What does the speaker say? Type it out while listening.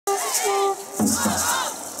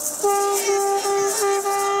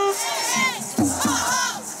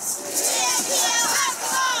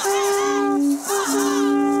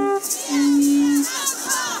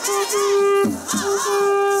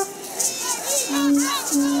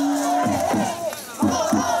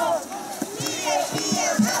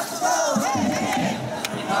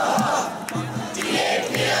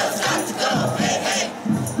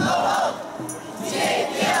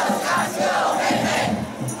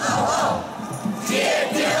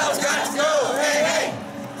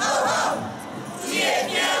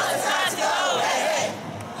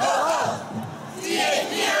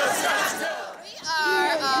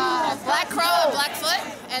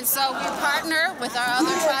And so we partner with our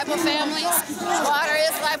other tribal families. Water is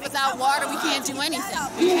life. Without water, we can't do anything.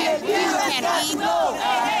 We can't eat.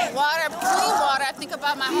 Water, clean water. I think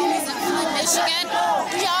about my homies in Michigan.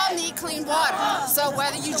 We all need clean water. So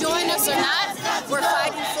whether you join us or not, we're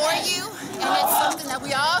fighting for you. And it's something that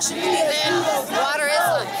we all should believe in. Water is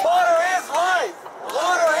life. Water is life.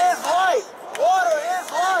 Water is life. Water is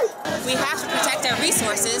life. We have to protect our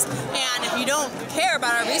resources, and if you don't care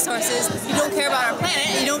about our resources, you don't care about our planet,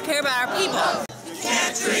 and you don't care about our people. You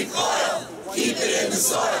can't drink oil, keep it in the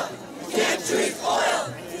soil. You can't drink oil,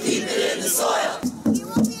 keep it in the soil. You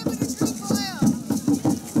won't be able to drink oil.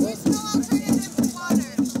 There's no alternative to water.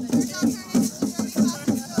 There's alternatives to dirty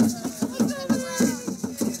fossil fuels. Keep it in the ground.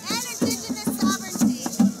 And indigenous sovereignty.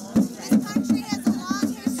 This country has a long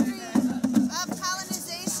history of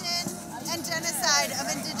colonization and genocide of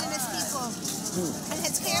indigenous people. And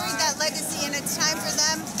has carried that legacy, and it's time for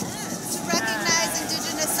them to recognize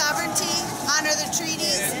indigenous sovereignty, honor the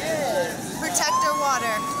treaties, protect our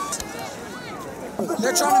water.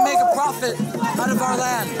 They're trying to make a profit out of our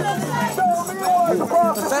land.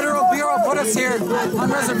 The Federal Bureau put us here on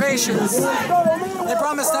reservations. They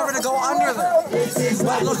promised never to go under them.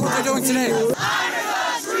 But look what they're doing today. Honor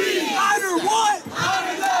the tree! Honor what?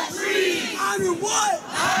 Honor the tree! Honor what?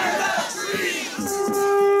 Honor the tree!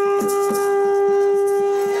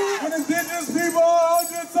 When indigenous people are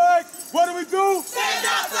under attack, what do we do? Stand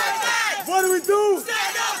up, fight back! What do we do?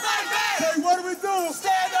 Stand up, fight back! Say, what do we do?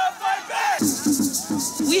 Stand up, fight back!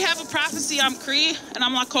 We have a prophecy. I'm Cree and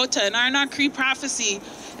I'm Lakota, and in our Cree prophecy,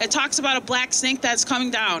 it talks about a black snake that's coming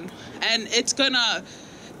down, and it's gonna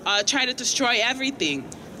try to destroy everything.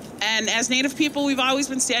 And as Native people, we've always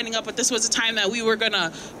been standing up, but this was a time that we were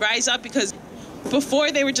gonna rise up, because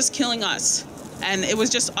before they were just killing us, and it was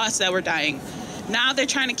just us that were dying. Now they're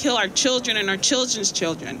trying to kill our children and our children's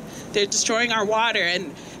children. They're destroying our water,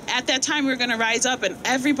 and at that time we were gonna rise up, and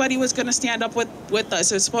everybody was gonna stand up with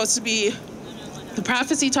us. It's supposed to be, the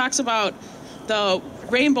prophecy talks about the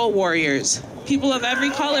rainbow warriors, people of every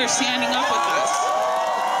color standing up with us.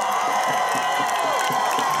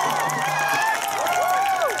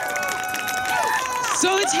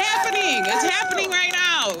 So it's happening right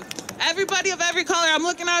now. Everybody of every color. I'm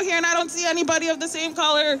looking out here and I don't see anybody of the same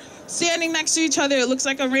color standing next to each other. It looks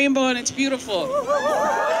like a rainbow and it's beautiful. So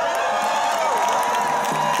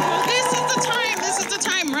this is the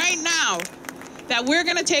time right now that we're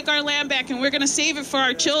gonna take our land back, and we're gonna save it for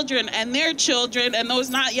our children and their children and those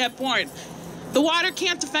not yet born. The water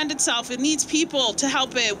can't defend itself. It needs people to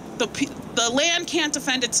help it. The land can't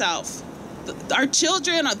defend itself. Our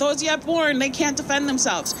children, or those yet born, they can't defend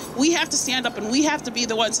themselves. We have to stand up, and we have to be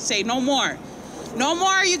the ones to say, no more. No more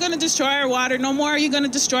are you gonna destroy our water. No more are you gonna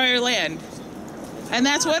destroy our land. And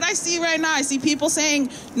that's what I see right now. I see people saying,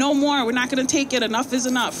 no more, we're not gonna take it, enough is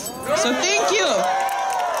enough. So thank you.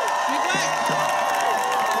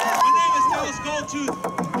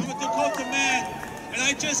 I'm a Dakota man, and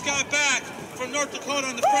I just got back from North Dakota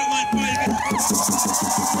on the front line fighting.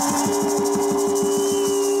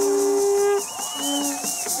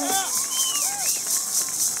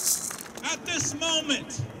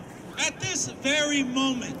 At this very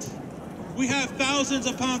moment, we have thousands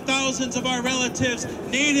upon thousands of our relatives,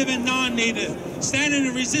 native and non-native, standing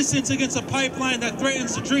in resistance against a pipeline that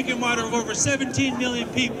threatens the drinking water of over 17 million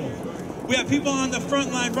people. We have people on the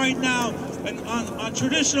front line right now and on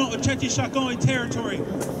traditional Oceti-Sakowin territory,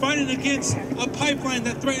 fighting against a pipeline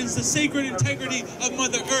that threatens the sacred integrity of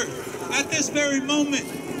Mother Earth. At this very moment,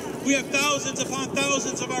 we have thousands upon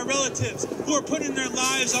thousands of our relatives who are putting their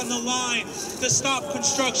lives on the line to stop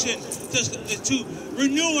construction, to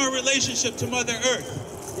renew our relationship to Mother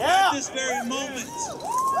Earth. Yeah. At this very moment,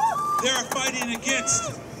 they are fighting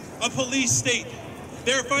against a police state.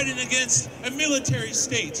 They are fighting against a military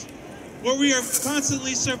state, where we are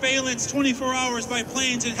constantly surveillanced 24 hours by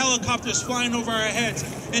planes and helicopters flying over our heads,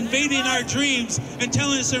 invading our dreams and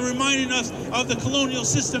telling us and reminding us of the colonial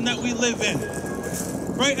system that we live in.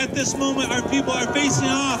 Right at this moment, our people are facing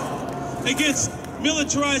off against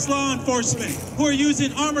militarized law enforcement, who are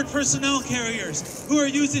using armored personnel carriers, who are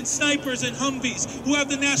using snipers and Humvees, who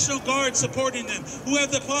have the National Guard supporting them, who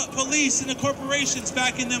have the police and the corporations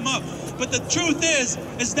backing them up. But the truth is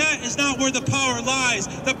that is not where the power lies.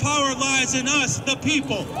 The power lies in us, the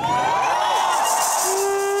people.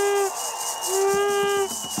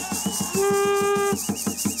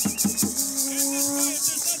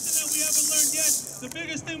 The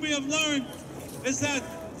biggest thing we have learned is that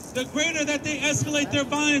the greater that they escalate their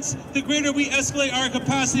violence, the greater we escalate our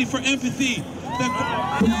capacity for empathy. The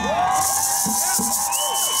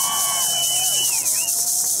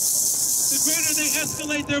greater they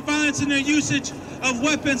escalate their violence and their usage of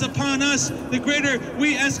weapons upon us, the greater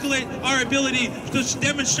we escalate our ability to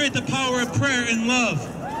demonstrate the power of prayer and love.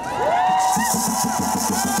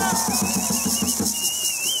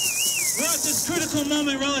 We're at this critical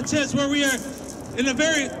moment, relatives, where we are in a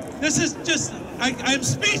very, this is just, I'm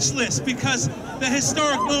speechless because the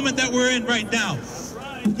historic moment that we're in right now.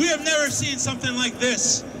 We have never seen something like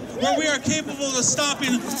this, where we are capable of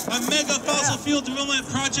stopping a mega fossil fuel development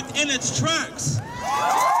project in its tracks.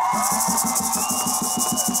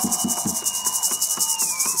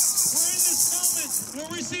 We're in this moment where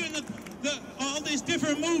we're seeing all these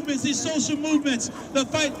different movements, these social movements, the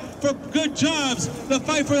fight for good jobs, the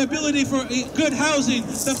fight for the ability for good housing,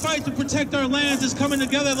 the fight to protect our lands is coming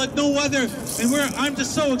together like no other. And I'm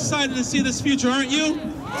just so excited to see this future, aren't you?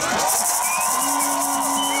 And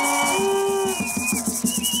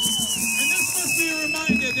this must be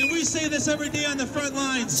reminded, and we say this every day on the front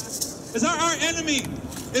lines, is our enemy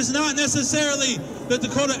is not necessarily the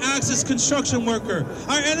Dakota Access construction worker.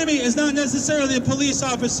 Our enemy is not necessarily a police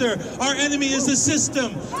officer. Our enemy is the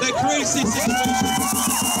system that creates these situations.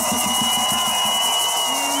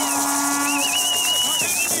 Our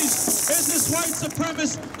enemy is this white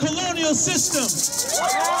supremacist colonial system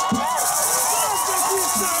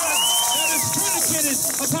that is predicated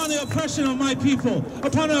upon the oppression of my people,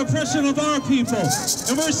 upon the oppression of our people.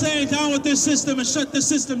 And we're saying down with this system and shut this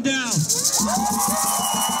system down.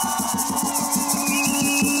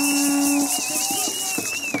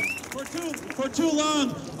 For too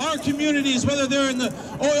long, our communities, whether they're in the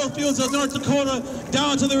oil fields of North Dakota,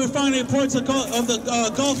 down to the refining ports of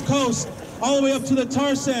the Gulf Coast, all the way up to the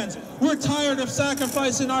tar sands, we're tired of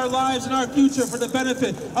sacrificing our lives and our future for the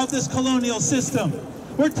benefit of this colonial system.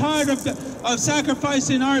 We're tired of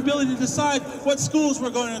sacrificing our ability to decide what schools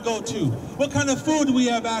we're going to go to, what kind of food we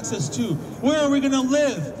have access to, where are we going to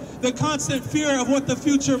live, the constant fear of what the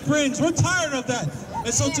future brings. We're tired of that.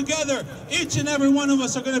 And so together, each and every one of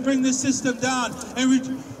us are going to bring this system down and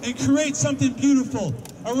create something beautiful,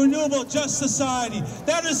 a renewable, just society.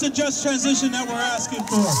 That is the just transition that we're asking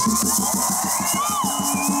for.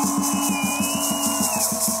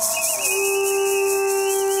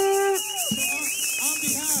 On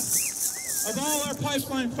behalf of all our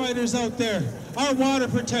pipeline fighters out there, our water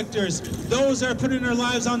protectors, those that are putting their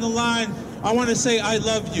lives on the line, I want to say I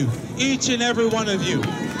love you, each and every one of you.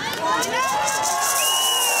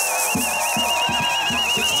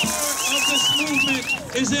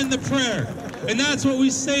 Is in the prayer, and that's what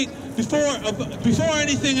we state before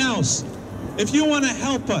anything else. If you want to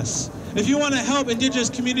help us, if you want to help Indigenous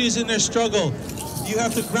communities in their struggle, you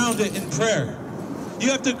have to ground it in prayer.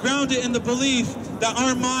 You have to ground it in the belief that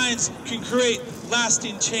our minds can create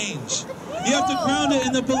lasting change. You have to ground it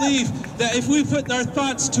in the belief that if we put our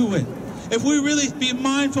thoughts to it, if we really be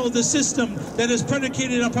mindful of the system that is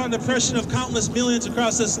predicated upon the oppression of countless millions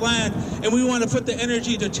across this land, and we want to put the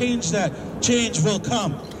energy to change that, change will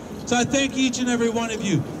come. So I thank each and every one of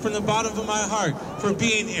you from the bottom of my heart for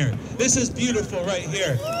being here. This is beautiful right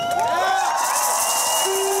here.